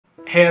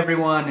Hey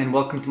everyone, and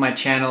welcome to my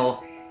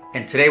channel.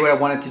 And today what I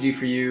wanted to do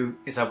for you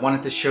is I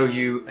wanted to show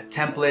you a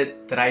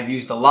template that I've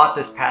used a lot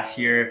this past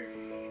year.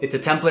 It's a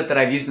template that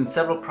I've used in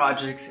several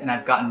projects and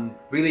I've gotten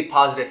really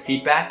positive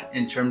feedback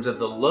in terms of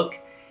the look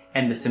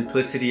and the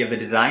simplicity of the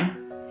design.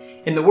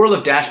 In the world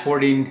of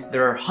dashboarding,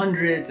 there are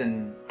hundreds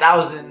and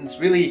thousands,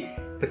 really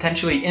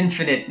potentially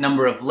infinite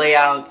number of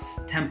layouts,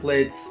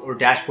 templates, or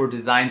dashboard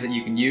designs that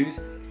you can use.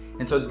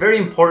 And so it's very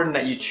important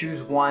that you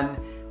choose one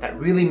that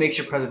really makes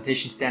your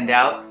presentation stand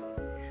out,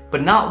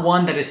 but not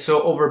one that is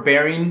so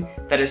overbearing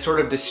that it sort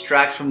of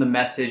distracts from the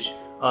message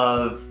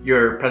of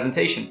your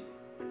presentation.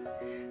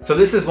 So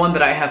this is one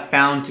that I have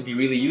found to be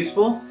really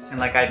useful. And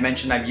like I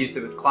mentioned, I've used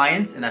it with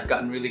clients and I've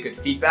gotten really good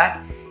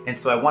feedback. And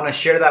so I want to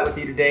share that with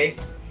you today.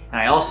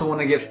 And I also want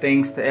to give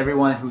thanks to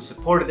everyone who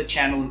supported the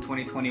channel in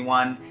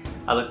 2021.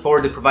 I look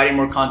forward to providing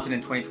more content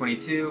in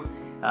 2022.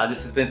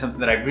 This has been something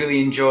that I've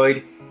really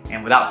enjoyed.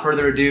 And without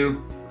further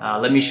ado,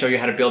 let me show you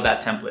how to build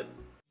that template.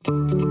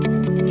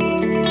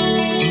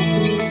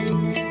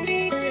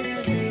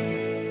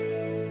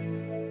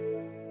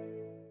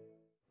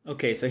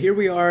 Okay, so here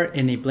we are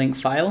in a blank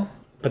file,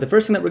 but the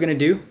first thing that we're going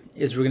to do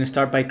is we're going to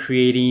start by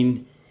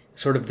creating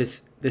sort of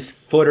this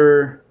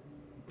footer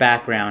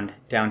background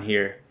down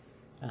here.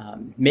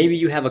 Maybe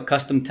you have a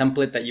custom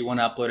template that you want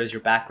to upload as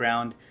your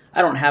background.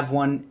 I don't have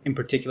one in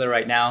particular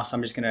right now, so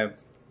I'm just going to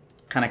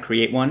kind of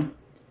create one.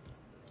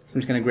 So I'm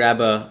just going to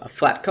grab a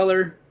flat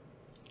color,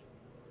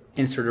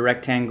 insert a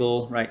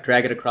rectangle, right,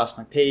 drag it across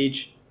my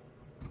page.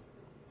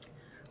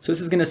 So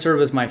this is going to serve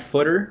as my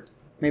footer.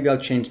 Maybe I'll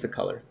change the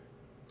color.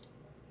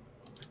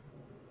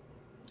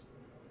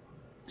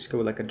 Just go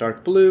with like a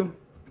dark blue.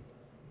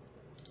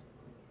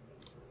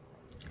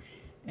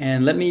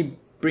 And let me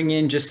bring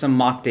in just some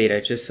mock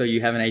data just so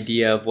you have an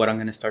idea of what I'm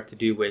going to start to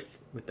do with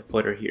the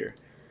footer here.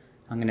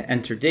 I'm going to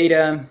enter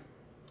data.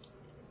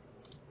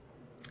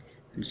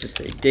 Let's just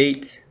say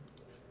date.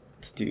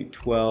 Let's do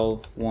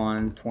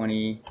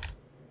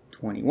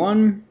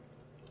 12/1/2021.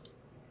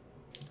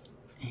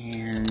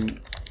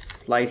 And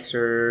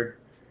slicer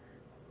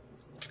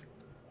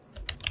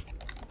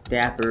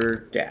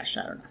dapper dash,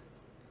 I don't know.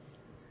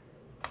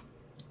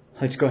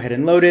 Let's go ahead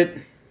and load it.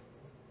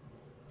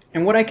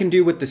 And what I can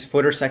do with this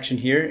footer section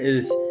here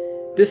is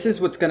this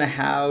is what's going to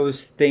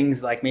house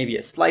things like maybe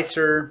a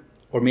slicer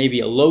or maybe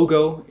a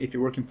logo. If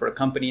you're working for a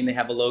company and they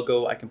have a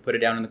logo, I can put it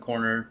down in the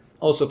corner.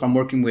 Also, if I'm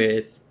working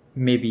with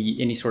maybe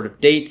any sort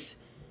of dates,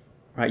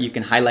 right, you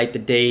can highlight the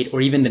date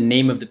or even the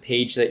name of the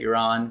page that you're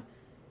on.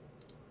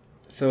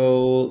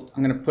 So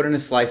I'm going to put in a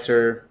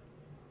slicer.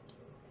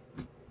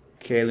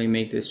 Okay, let me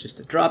make this just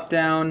a drop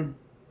down.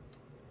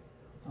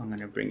 I'm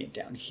going to bring it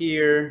down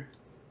here,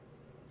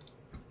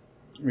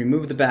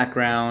 remove the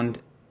background,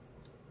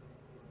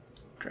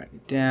 drag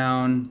it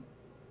down.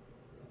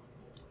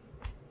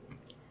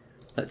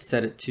 Let's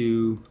set it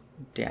to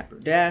dapper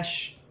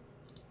dash.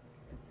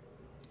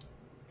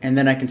 And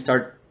then I can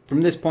start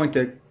from this point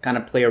to kind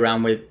of play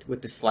around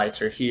with the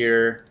slicer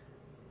here.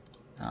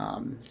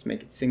 Let's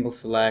make it single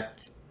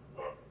select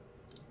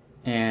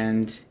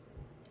and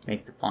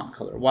make the font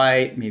color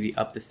white, maybe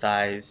up the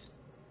size.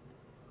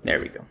 There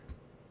we go.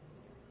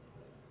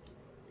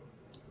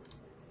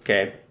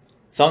 Okay,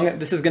 so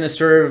this is going to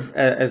serve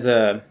as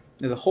a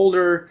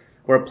holder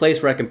or a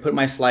place where I can put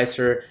my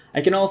slicer.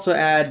 I can also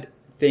add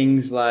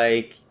things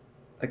like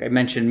I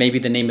mentioned, maybe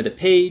the name of the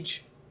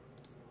page.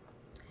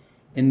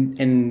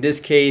 In this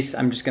case,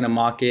 I'm just going to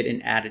mock it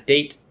and add a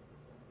date.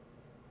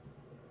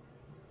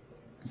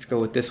 Let's go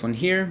with this one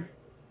here.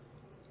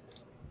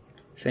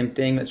 Same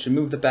thing, let's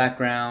remove the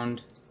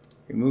background,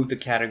 remove the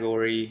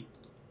category,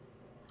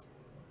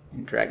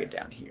 and drag it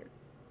down here.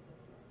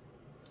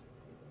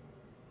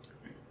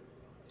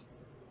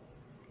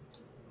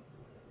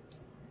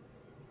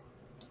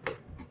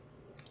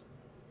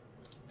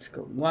 Let's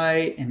go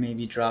white and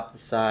maybe drop the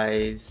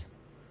size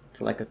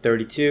to like a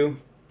 32.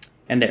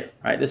 And there,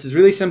 all right, this is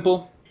really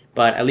simple,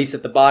 but at least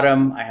at the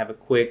bottom, I have a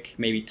quick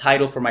maybe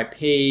title for my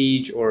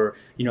page or,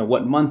 you know,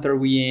 what month are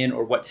we in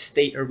or what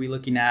state are we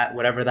looking at,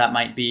 whatever that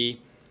might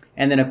be.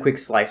 And then a quick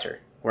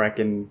slicer where I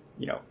can,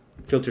 you know,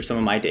 filter some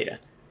of my data.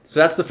 So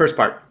that's the first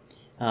part.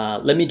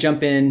 Let me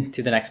jump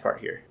into the next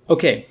part here.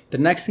 Okay, the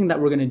next thing that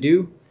we're gonna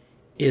do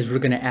is we're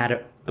gonna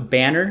add a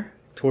banner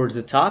towards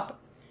the top.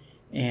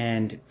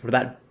 And for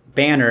that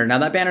banner, now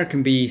that banner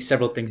can be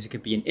several things. It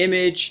could be an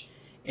image.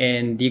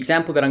 And the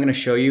example that I'm going to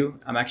show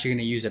you, I'm actually going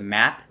to use a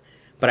map,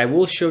 but I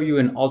will show you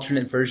an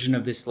alternate version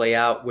of this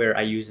layout where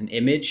I use an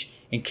image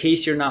in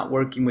case you're not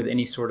working with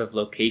any sort of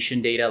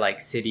location data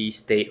like city,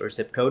 state, or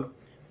zip code.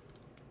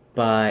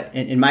 But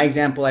in my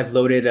example, I've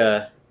loaded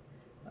a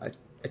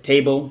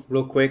table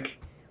real quick.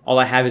 All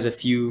I have is a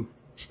few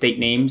state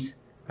names,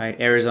 right?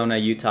 Arizona,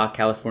 Utah,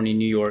 California,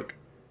 New York.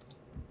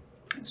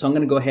 So I'm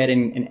going to go ahead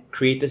and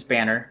create this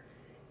banner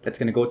that's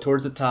going to go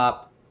towards the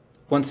top.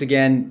 Once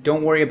again,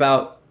 don't worry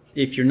about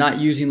if you're not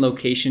using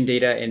location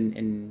data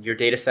in your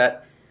data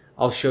set.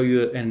 I'll show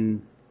you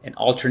an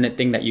alternate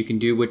thing that you can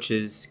do, which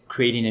is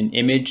creating an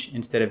image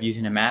instead of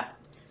using a map.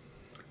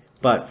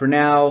 But for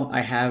now,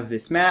 I have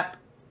this map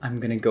I'm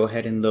gonna go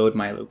ahead and load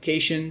my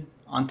location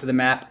onto the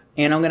map,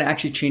 and I'm gonna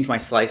actually change my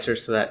slicer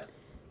so that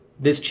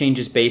this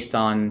changes based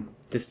on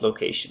this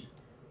location.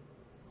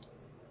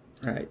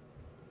 All right.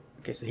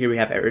 Okay, so here we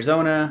have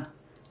Arizona,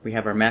 we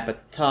have our map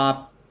at the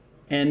top,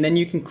 and then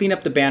you can clean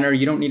up the banner.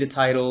 You don't need a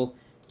title,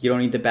 you don't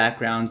need the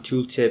background,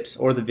 tooltips,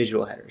 or the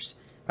visual headers.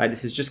 All right,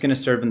 this is just gonna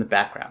serve in the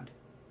background.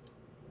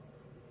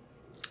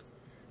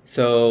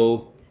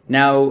 So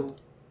now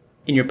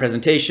in your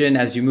presentation,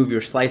 as you move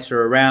your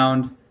slicer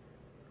around,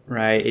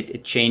 right,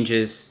 it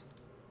changes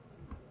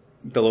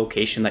the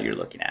location that you're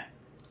looking at.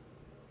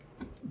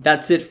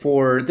 That's it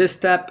for this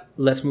step.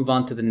 Let's move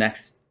on to the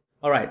next.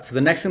 All right, so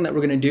the next thing that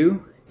we're gonna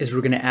do is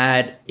we're gonna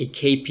add a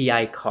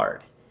KPI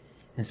card.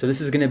 And so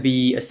this is gonna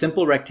be a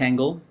simple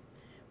rectangle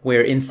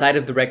where inside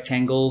of the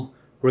rectangle,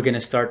 we're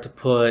gonna start to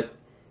put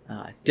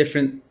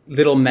different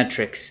little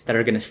metrics that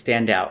are gonna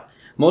stand out.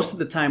 Most of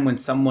the time when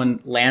someone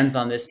lands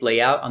on this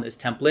layout, on this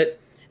template,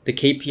 the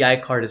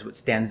KPI card is what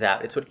stands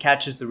out. It's what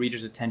catches the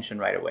reader's attention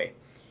right away.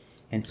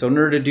 And so in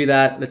order to do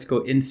that, let's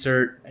go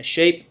insert a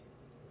shape.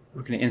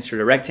 We're gonna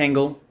insert a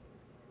rectangle.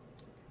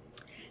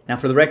 Now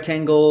for the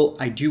rectangle,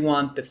 I do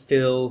want the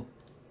fill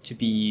to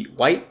be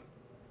white.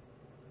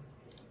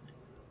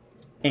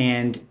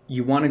 And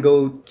you wanna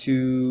go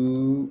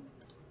to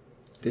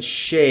the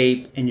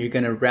shape and you're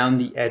gonna round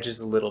the edges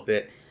a little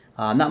bit.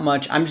 Not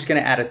much, I'm just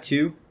gonna add a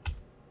 2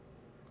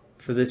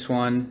 for this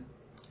one.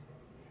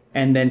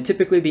 And then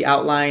typically the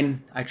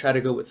outline, I try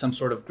to go with some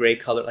sort of gray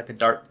color, like a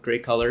dark gray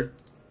color.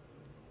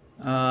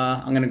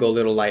 I'm gonna go a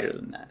little lighter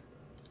than that.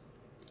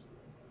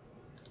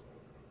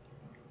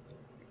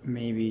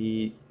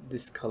 Maybe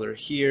this color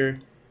here.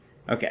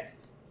 Okay.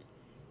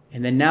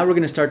 And then now we're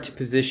gonna start to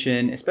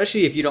position,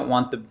 especially if you don't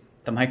want the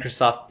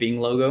Microsoft Bing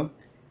logo,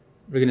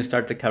 we're gonna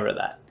start to cover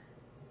that.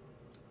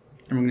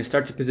 And we're gonna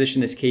start to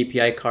position this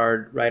KPI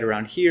card right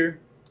around here.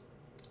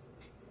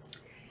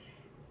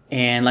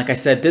 And like I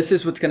said, this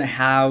is what's gonna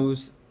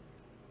house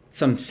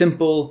some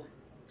simple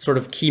sort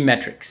of key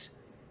metrics.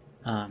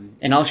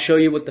 And I'll show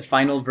you what the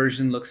final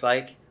version looks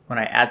like when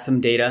I add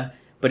some data.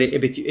 But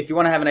if you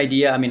wanna have an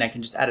idea, I mean, I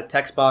can just add a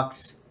text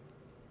box.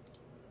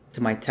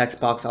 To my text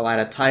box, I'll add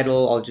a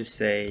title. I'll just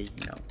say,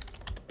 you know,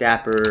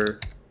 Dapper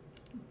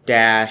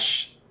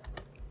Dash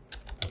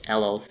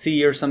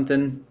LLC or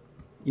something.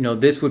 You know,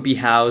 this would be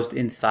housed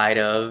inside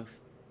of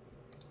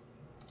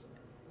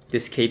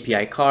this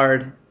KPI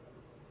card.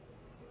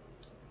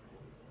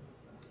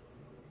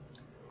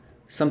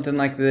 Something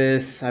like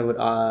this. I would,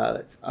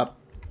 let's up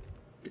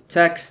the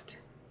text.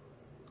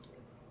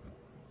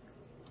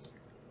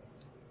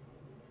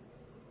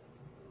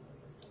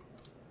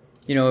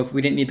 You know, if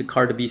we didn't need the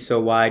card to be so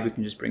wide, we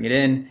can just bring it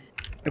in.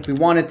 If we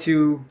wanted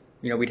to,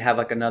 you know, we'd have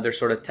like another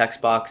sort of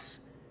text box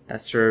that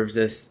serves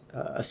as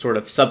a sort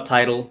of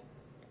subtitle.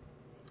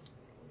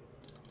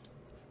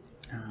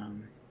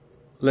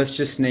 Let's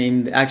just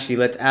name, actually,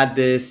 let's add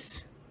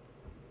this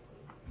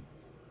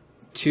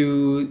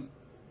to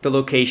the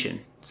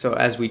location. So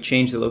as we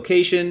change the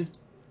location,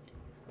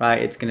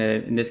 right, it's gonna,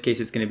 in this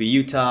case, it's gonna be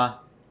Utah.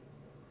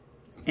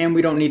 And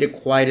we don't need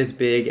it quite as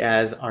big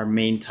as our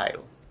main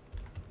title.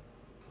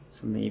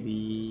 So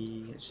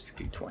maybe, let's just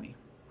do 20.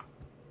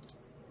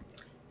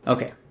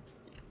 Okay.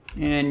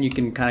 And you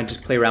can kind of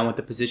just play around with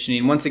the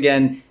positioning. Once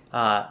again,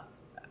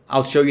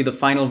 I'll show you the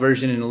final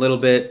version in a little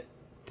bit.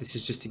 This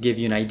is just to give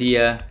you an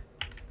idea.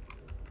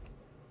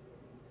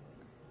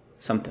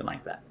 Something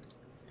like that.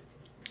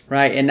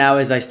 Right, and now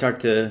as I start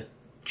to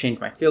change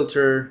my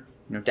filter,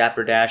 you know,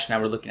 Dapper Dash,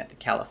 now we're looking at the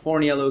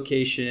California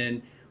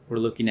location, we're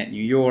looking at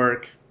New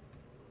York,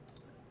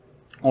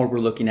 or we're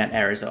looking at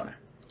Arizona.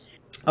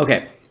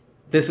 Okay,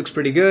 this looks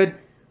pretty good.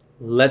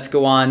 Let's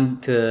go on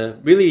to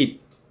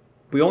really,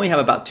 we only have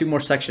about 2 more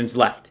sections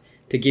left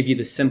to give you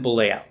the simple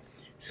layout.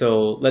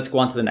 So let's go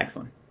on to the next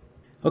one.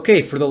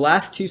 Okay, for the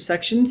last 2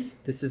 sections,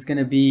 this is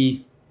gonna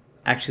be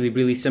actually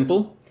really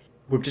simple.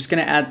 We're just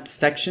gonna add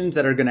sections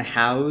that are gonna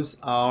house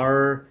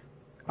our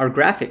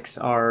graphics,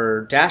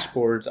 our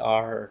dashboards,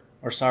 our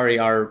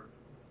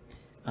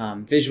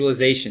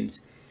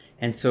visualizations.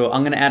 And so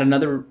I'm gonna add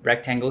another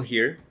rectangle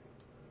here,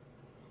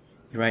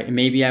 right? And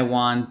maybe I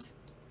want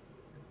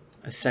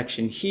a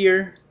section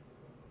here.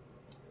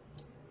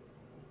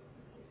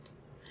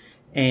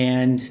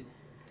 And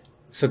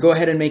so go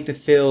ahead and make the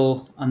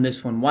fill on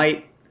this one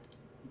white.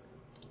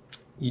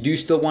 You do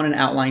still want an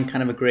outline,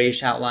 kind of a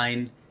grayish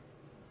outline,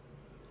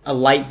 a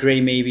light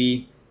gray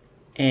maybe.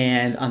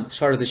 And on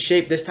sort of the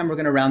shape, this time we're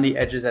gonna round the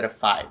edges at a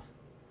 5.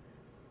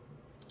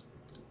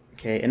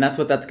 Okay, and that's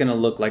what that's gonna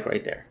look like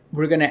right there.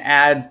 We're gonna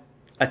add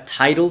a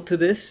title to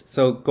this.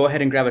 So go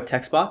ahead and grab a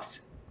text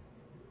box.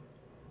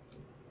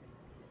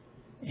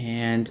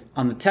 And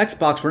on the text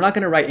box, we're not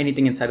gonna write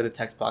anything inside of the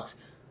text box.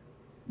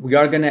 We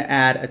are gonna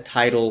add a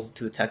title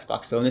to the text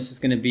box. So this is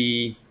gonna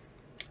be,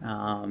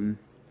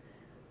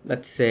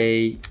 let's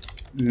say,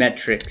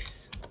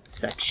 metrics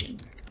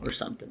section or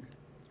something,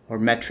 or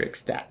metric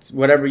stats,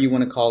 whatever you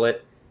wanna call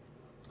it.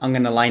 I'm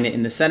gonna line it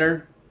in the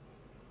center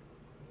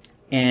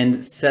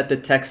and set the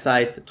text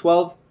size to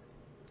 12.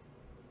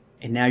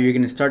 And now you're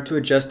going to start to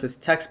adjust this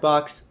text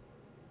box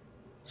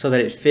so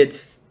that it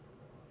fits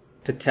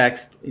the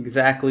text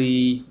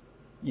exactly,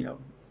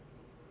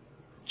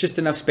 just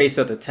enough space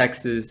so that the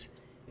text is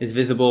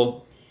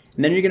visible.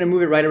 And then you're going to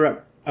move it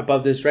right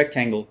above this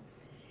rectangle.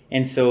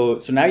 And so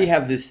now you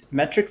have this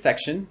metric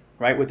section,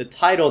 right, with a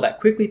title that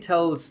quickly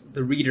tells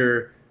the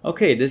reader,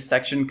 okay, this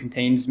section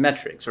contains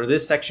metrics, or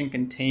this section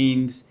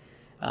contains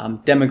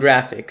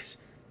demographics,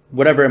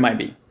 whatever it might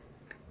be.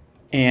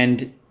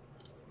 And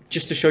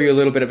just to show you a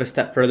little bit of a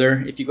step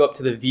further, if you go up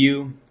to the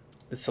view,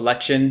 the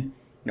selection,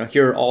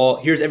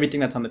 here's everything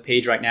that's on the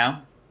page right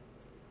now.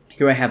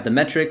 Here I have the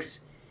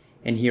metrics,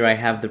 and here I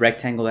have the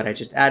rectangle that I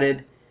just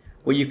added.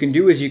 What you can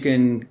do is you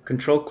can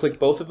control click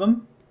both of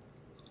them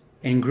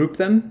and group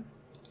them,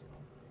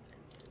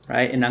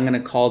 right? And I'm going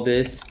to call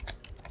this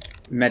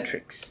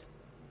metrics.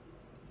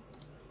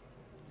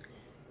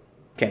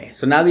 Okay,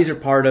 so now these are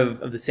part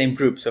of the same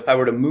group. So if I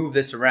were to move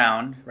this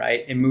around,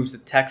 right, it moves the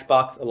text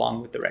box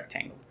along with the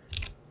rectangle.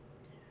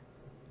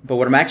 But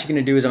what I'm actually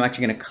going to do is I'm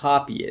actually going to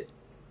copy it.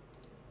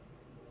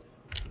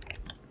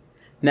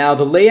 Now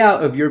the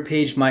layout of your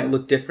page might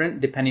look different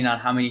depending on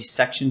how many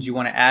sections you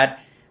want to add.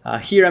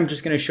 Here I'm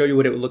just going to show you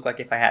what it would look like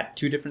if I had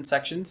two different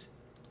sections.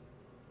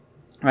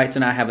 All right, so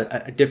now I have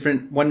a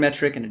different one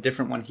metric and a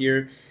different one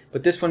here.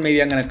 But this one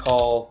maybe I'm going to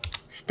call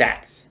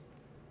stats.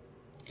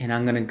 And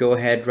I'm going to go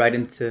ahead right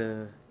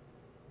into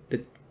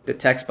the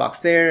text box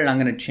there, and I'm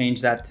going to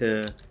change that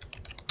to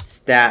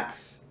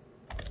stats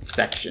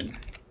section.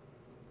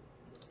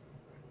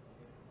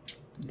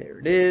 There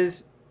it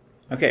is.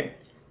 Okay,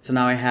 so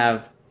now I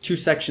have two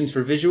sections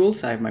for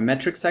visuals. I have my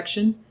metrics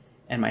section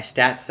and my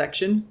stats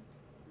section.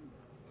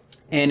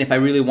 And if I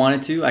really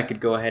wanted to, I could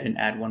go ahead and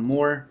add one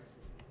more.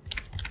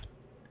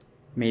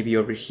 Maybe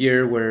over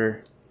here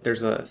where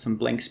there's some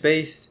blank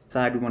space.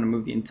 Side, we want to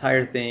move the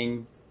entire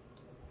thing.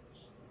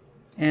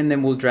 And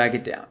then we'll drag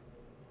it down.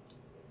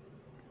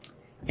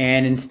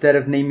 And instead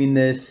of naming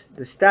this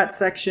the stats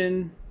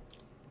section,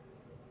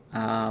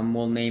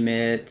 we'll name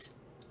it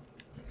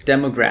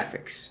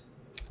demographics.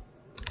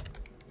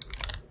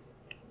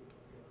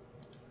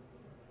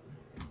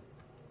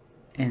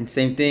 And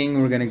same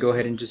thing, we're going to go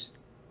ahead and just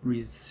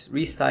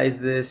resize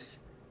this.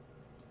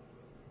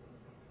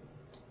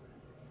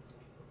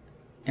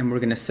 And we're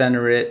going to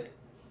center it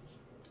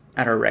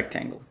at our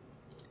rectangle.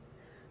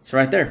 So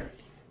right there.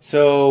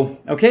 So,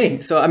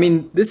 okay, so I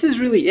mean, this is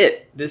really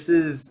it. This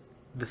is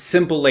the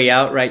simple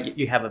layout, right?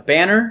 You have a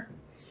banner,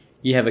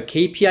 you have a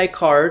KPI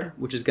card,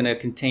 which is going to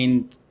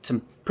contain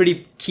some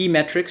pretty key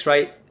metrics,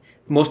 right?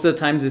 Most of the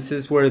times this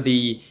is where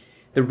the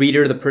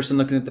reader, the person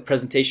looking at the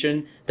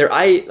presentation, their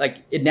eye, like,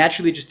 it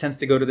naturally just tends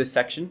to go to this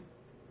section.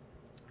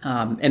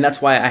 And that's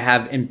why I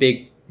have in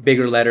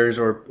bigger letters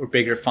or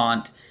bigger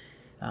font,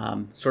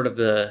 sort of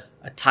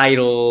a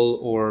title,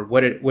 or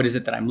what is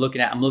it that I'm looking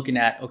at? I'm looking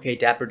at, okay,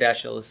 Dapper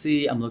Dash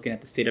LLC. I'm looking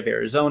at the state of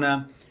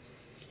Arizona.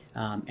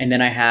 And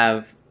then I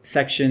have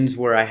sections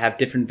where I have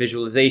different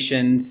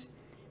visualizations,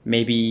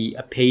 maybe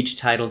a page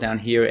title down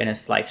here and a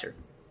slicer.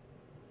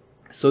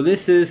 So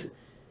this is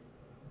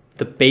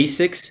the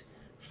basics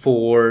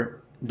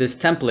for this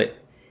template.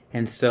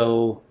 And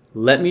so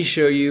let me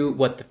show you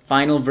what the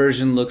final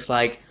version looks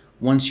like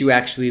once you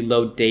actually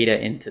load data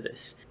into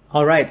this.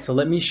 All right, so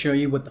let me show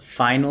you what the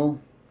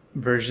final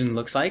version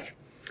looks like.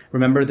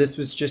 Remember, this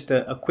was just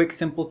a quick,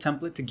 simple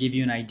template to give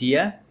you an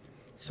idea.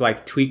 So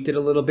I've tweaked it a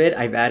little bit.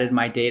 I've added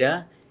my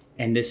data,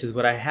 and this is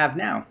what I have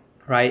now,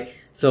 right?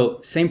 So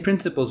same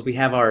principles. We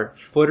have our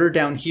footer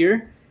down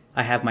here.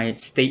 I have my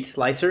state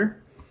slicer.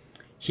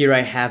 Here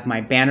I have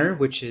my banner,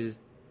 which is,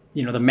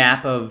 the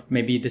map of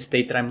maybe the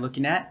state that I'm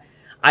looking at.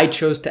 I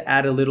chose to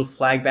add a little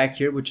flag back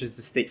here, which is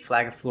the state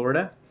flag of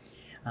Florida.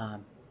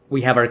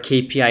 We have our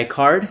KPI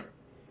card.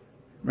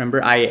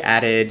 Remember, I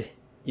added,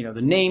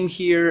 the name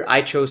here.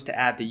 I chose to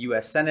add the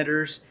U.S.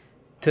 senators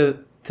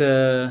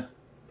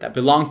that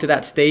belong to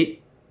that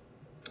state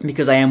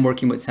because I am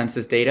working with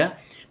census data.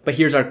 But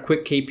here's our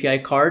quick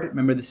KPI card.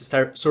 Remember, this is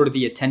sort of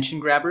the attention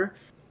grabber.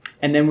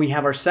 And then we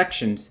have our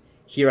sections.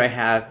 Here I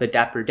have the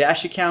Dapper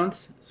Dash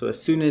accounts. So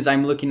as soon as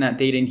I'm looking at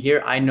data in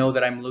here, I know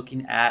that I'm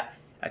looking at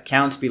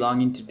accounts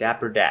belonging to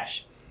Dapper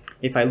Dash.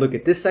 If I look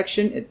at this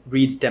section, it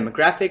reads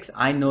demographics.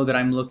 I know that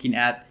I'm looking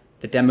at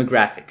the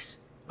demographics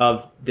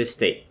of this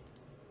state.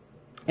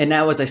 And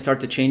now as I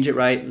start to change it,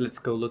 right, let's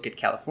go look at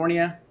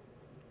California.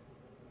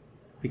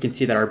 We can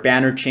see that our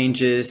banner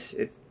changes.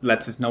 It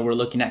lets us know we're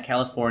looking at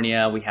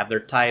California. We have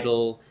their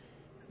title,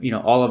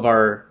 all of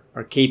our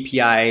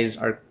KPIs,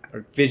 our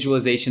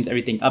visualizations,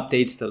 everything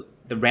updates.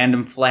 The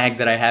random flag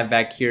that I have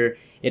back here,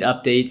 it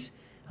updates.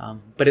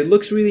 But it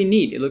looks really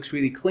neat. It looks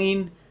really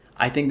clean.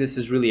 I think this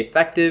is really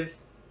effective.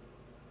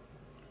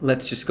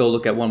 Let's just go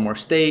look at one more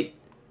state.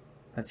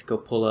 Let's go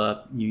pull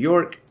up New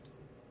York.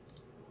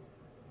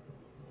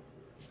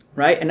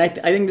 Right, and I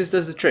think this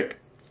does the trick.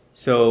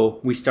 So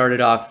we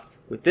started off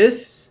with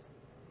this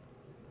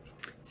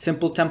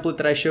simple template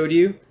that I showed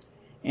you,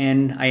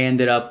 and I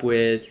ended up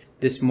with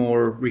this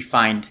more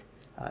refined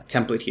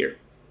template here.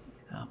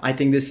 I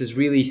think this is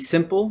really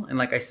simple, and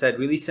like I said,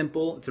 really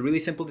simple. It's a really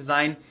simple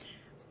design,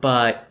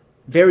 but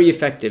very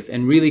effective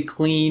and really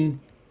clean.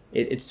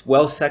 It's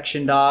well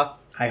sectioned off.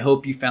 I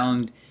hope you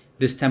found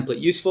this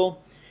template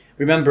useful.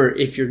 Remember,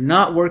 if you're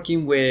not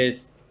working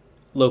with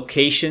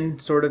location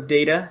sort of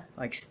data,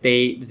 like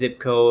state, zip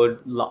code,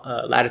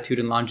 latitude,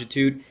 and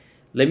longitude,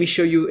 let me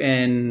show you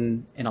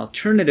an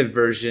alternative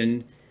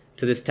version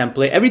to this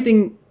template.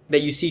 Everything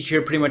that you see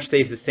here pretty much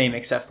stays the same,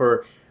 except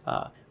for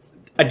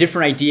a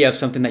different idea of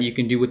something that you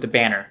can do with the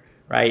banner,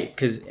 right?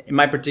 Because in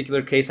my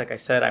particular case, like I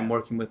said, I'm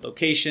working with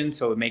location,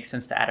 so it makes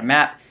sense to add a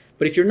map.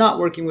 But if you're not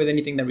working with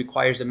anything that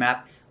requires a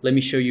map, let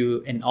me show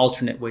you an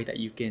alternate way that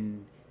you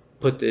can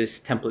put this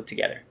template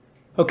together.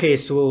 Okay,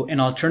 so an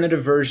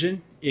alternative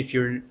version, if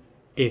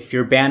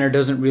your banner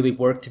doesn't really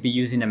work to be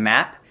using a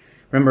map,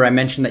 remember I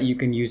mentioned that you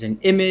can use an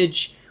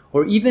image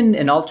or even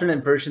an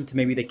alternate version to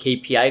maybe the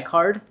KPI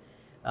card.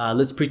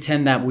 Let's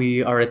pretend that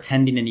we are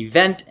attending an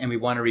event and we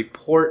want to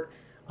report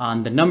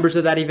on the numbers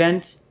of that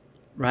event,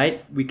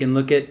 right? We can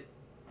look at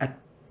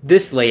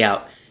this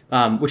layout,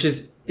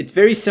 it's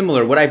very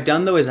similar. What I've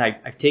done though is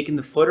I've taken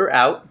the footer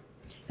out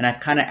and I've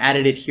kind of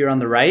added it here on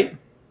the right,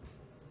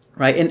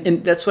 right?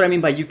 And that's what I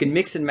mean by you can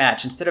mix and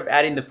match. Instead of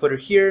adding the footer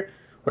here,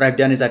 what I've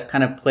done is I've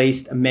kind of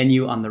placed a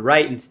menu on the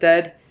right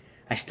instead.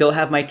 I still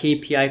have my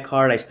KPI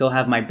card, I still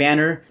have my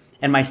banner,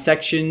 and my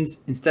sections.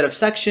 Instead of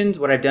sections,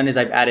 what I've done is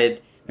I've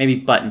added maybe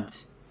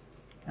buttons.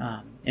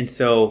 And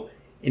so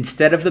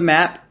instead of the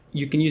map,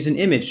 you can use an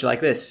image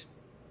like this.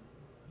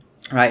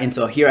 Right, and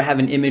so here I have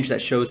an image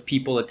that shows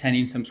people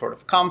attending some sort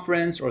of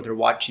conference or they're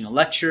watching a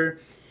lecture.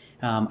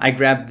 I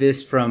grabbed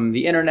this from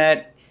the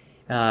internet.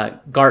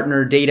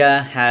 Gartner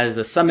Data has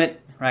a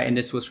summit, right? And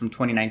this was from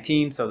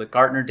 2019. So the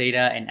Gartner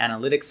Data and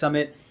Analytics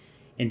Summit.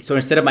 And so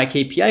instead of my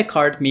KPI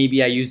card,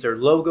 maybe I use their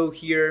logo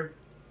here,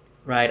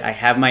 right? I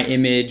have my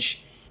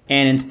image.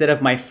 And instead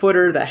of my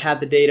footer that had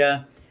the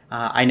data,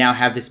 I now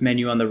have this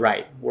menu on the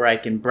right where I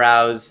can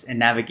browse and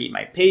navigate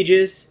my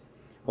pages,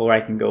 or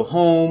I can go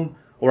home,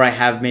 or I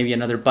have maybe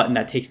another button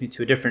that takes me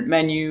to a different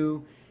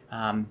menu.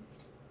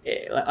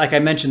 Like I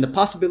mentioned, the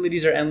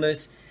possibilities are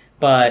endless,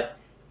 but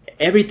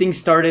everything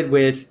started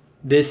with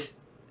this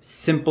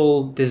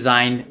simple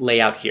design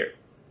layout here.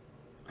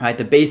 All right,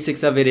 the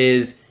basics of it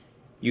is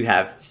you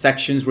have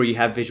sections where you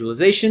have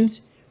visualizations,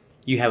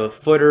 you have a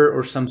footer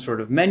or some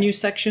sort of menu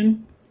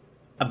section,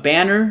 a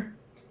banner,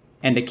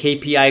 and a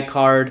KPI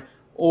card,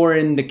 or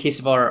in the case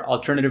of our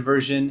alternative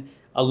version,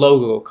 a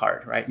logo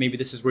card, right? Maybe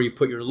this is where you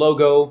put your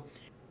logo.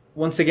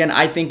 Once again,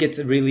 I think it's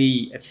a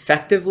really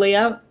effective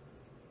layout.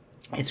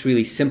 It's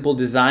really simple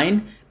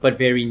design, but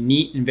very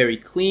neat and very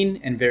clean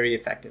and very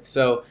effective.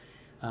 So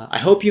I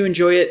hope you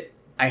enjoy it.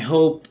 I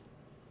hope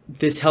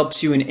this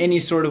helps you in any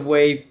sort of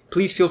way.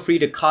 Please feel free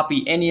to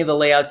copy any of the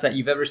layouts that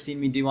you've ever seen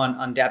me do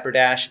on Dapper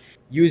Dash.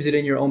 Use it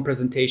in your own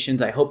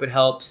presentations. I hope it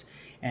helps.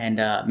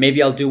 And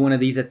maybe I'll do one of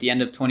these at the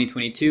end of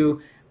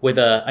 2022 with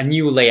a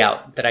new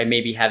layout that I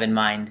maybe have in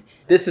mind.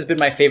 This has been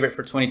my favorite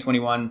for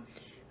 2021.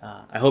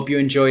 I hope you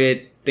enjoy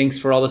it. Thanks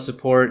for all the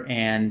support,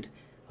 and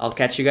I'll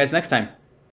catch you guys next time.